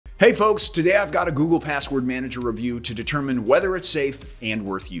Hey folks, today I've got a Google Password Manager review to determine whether it's safe and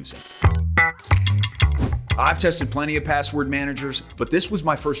worth using. I've tested plenty of password managers, but this was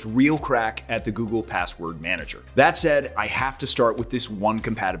my first real crack at the Google Password Manager. That said, I have to start with this one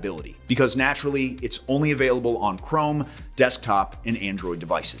compatibility, because naturally, it's only available on Chrome, desktop, and Android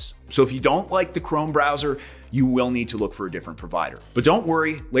devices. So if you don't like the Chrome browser, you will need to look for a different provider. But don't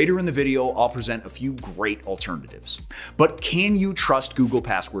worry, later in the video, I'll present a few great alternatives. But can you trust Google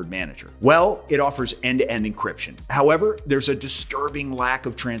Password Manager? Well, it offers end-to-end encryption. However, there's a disturbing lack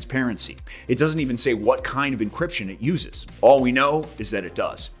of transparency. It doesn't even say what kind of encryption it uses. All we know is that it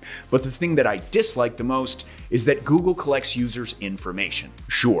does. But the thing that I dislike the most is that Google collects users' information.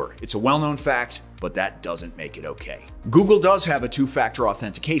 Sure, it's a well-known fact, but that doesn't make it okay. Google does have a two-factor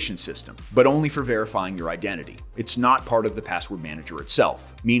authentication system, but only for verifying your identity. It's not part of the password manager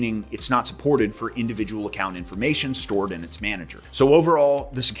itself, meaning it's not supported for individual account information stored in its manager. So overall,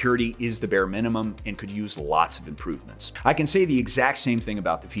 the security is the bare minimum and could use lots of improvements. I can say the exact same thing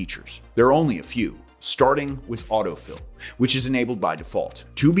about the features. There are only a few. Starting with autofill, which is enabled by default.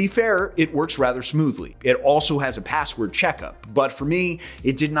 To be fair, it works rather smoothly. It also has a password checkup, but for me,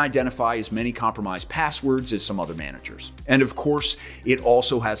 it didn't identify as many compromised passwords as some other managers. And of course, it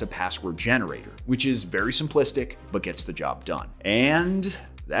also has a password generator, which is very simplistic, but gets the job done. And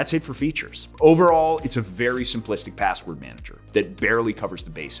that's it for features. Overall, it's a very simplistic password manager that barely covers the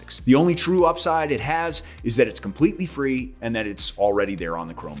basics. The only true upside it has is that it's completely free and that it's already there on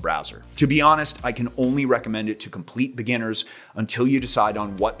the Chrome browser. To be honest, I can only recommend it to complete beginners until you decide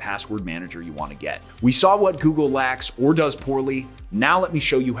on what password manager you want to get. We saw what Google lacks or does poorly. Now let me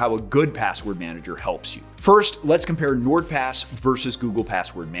show you how a good password manager helps you. First, let's compare NordPass versus Google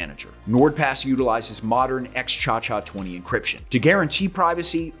Password Manager. NordPass utilizes modern XChaCha20 encryption. To guarantee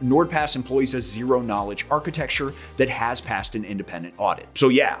privacy, NordPass employs a zero-knowledge architecture that has passed an independent audit. So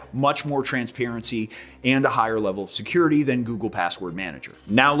yeah, much more transparency and a higher level of security than Google Password Manager.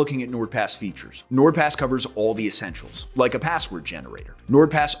 Now looking at NordPass features. NordPass covers all the essentials, like a password generator.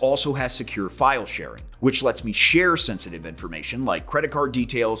 NordPass also has secure file sharing, which lets me share sensitive information like credit card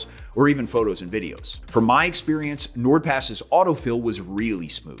details or even photos and videos. From my experience, NordPass's autofill was really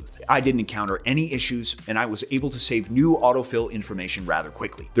smooth. I didn't encounter any issues, and I was able to save new autofill information rather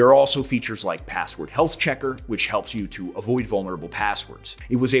quickly. There are also features like Password Health Checker, which helps you to avoid vulnerable passwords.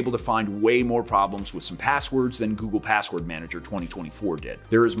 It was able to find way more problems with some passwords than Google Password Manager 2024 did.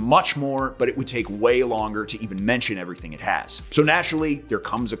 There is much more, but it would take way longer to even mention everything it has. So naturally, there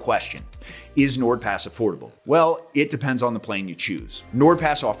comes a question. Is NordPass affordable? Well, it depends on the plan you choose.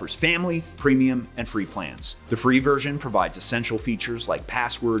 NordPass offers family, premium, and free plans. The free version provides essential features like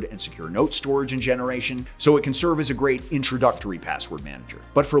password and secure note storage and generation, so it can serve as a great introductory password manager.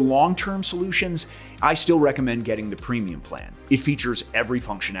 But for long-term solutions, I still recommend getting the premium plan. It features every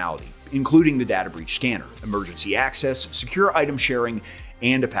functionality, including the data breach scanner, emergency access, secure item sharing,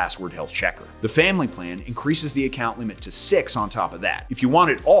 and a password health checker. The family plan increases the account limit to 6 on top of that. If you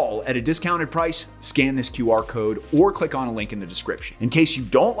want it all at a discounted price, scan this QR code or click on a link in the description. In case you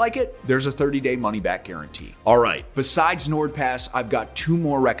don't like it, there's a 30-day money-back guarantee. All right, besides NordPass, I've got 2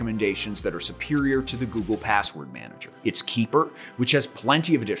 more recommendations that are superior to the Google Password Manager. It's Keeper, which has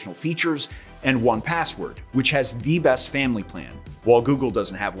plenty of additional features, and 1Password, which has the best family plan, while Google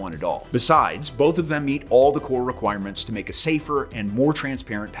doesn't have one at all. Besides, both of them meet all the core requirements to make a safer and more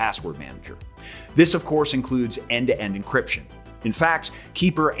transparent password manager. This, of course, includes end-to-end encryption. In fact,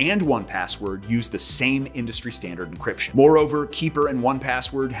 Keeper and 1Password use the same industry standard encryption. Moreover, Keeper and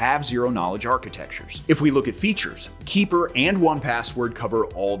 1Password have zero-knowledge architectures. If we look at features, Keeper and 1Password cover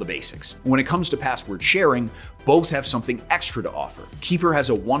all the basics. When it comes to password sharing, both have something extra to offer. Keeper has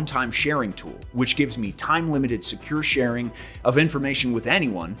a one-time sharing tool, which gives me time-limited secure sharing of information with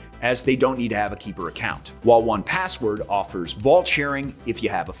anyone, as they don't need to have a Keeper account, while 1Password offers vault sharing if you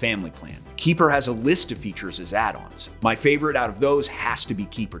have a family plan. Keeper has a list of features as add-ons. My favorite out of those has to be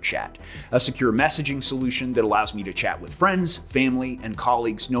Keeper Chat, a secure messaging solution that allows me to chat with friends, family, and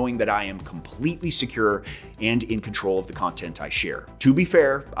colleagues knowing that I am completely secure and in control of the content I share. To be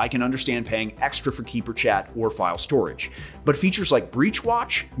fair, I can understand paying extra for Keeper Chat or file storage, but features like Breach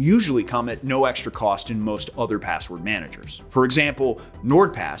Watch usually come at no extra cost in most other password managers. For example,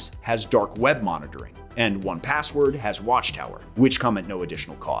 NordPass has dark web monitoring, and 1Password has Watchtower, which come at no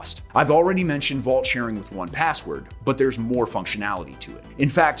additional cost. I've already mentioned vault sharing with 1Password, but there's more functionality to it. In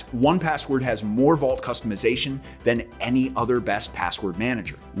fact, 1Password has more vault customization than any other best password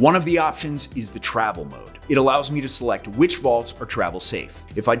manager. One of the options is the travel mode. It allows me to select which vaults are travel safe.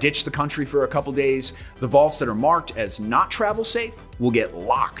 If I ditch the country for a couple days, the vaults that are marked as not travel safe will get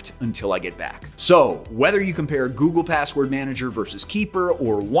locked until I get back. So whether you compare Google Password Manager versus Keeper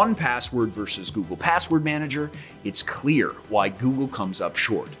or 1Password versus Google Password Manager, it's clear why Google comes up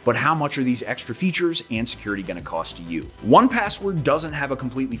short. But how much are these extra features and security going to cost you? 1Password doesn't have a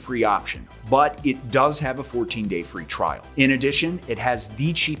completely free option, but it does have a 14-day free trial. In addition, it has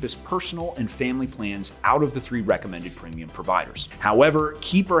the cheapest personal and family plans out of the 3 recommended premium providers. However,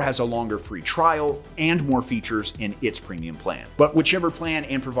 Keeper has a longer free trial and more features in its premium plan. But whichever plan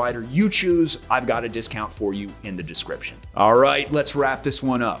and provider you choose, I've got a discount for you in the description. All right, let's wrap this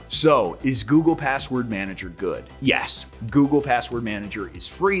one up. So, is Google Password Manager good? Yes, Google Password Manager is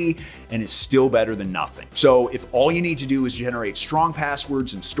free and is still better than nothing. So if all you need to do is generate strong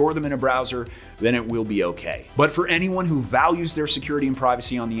passwords and store them in a browser, then it will be okay. But for anyone who values their security and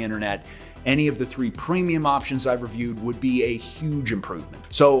privacy on the internet, any of the 3 premium options I've reviewed would be a huge improvement.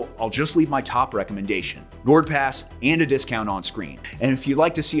 So I'll just leave my top recommendation, NordPass, and a discount on screen. And if you'd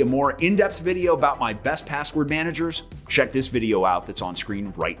like to see a more in-depth video about my best password managers, check this video out that's on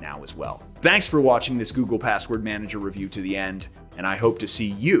screen right now as well. Thanks for watching this Google Password Manager review to the end, and I hope to see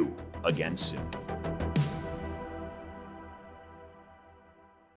you again soon.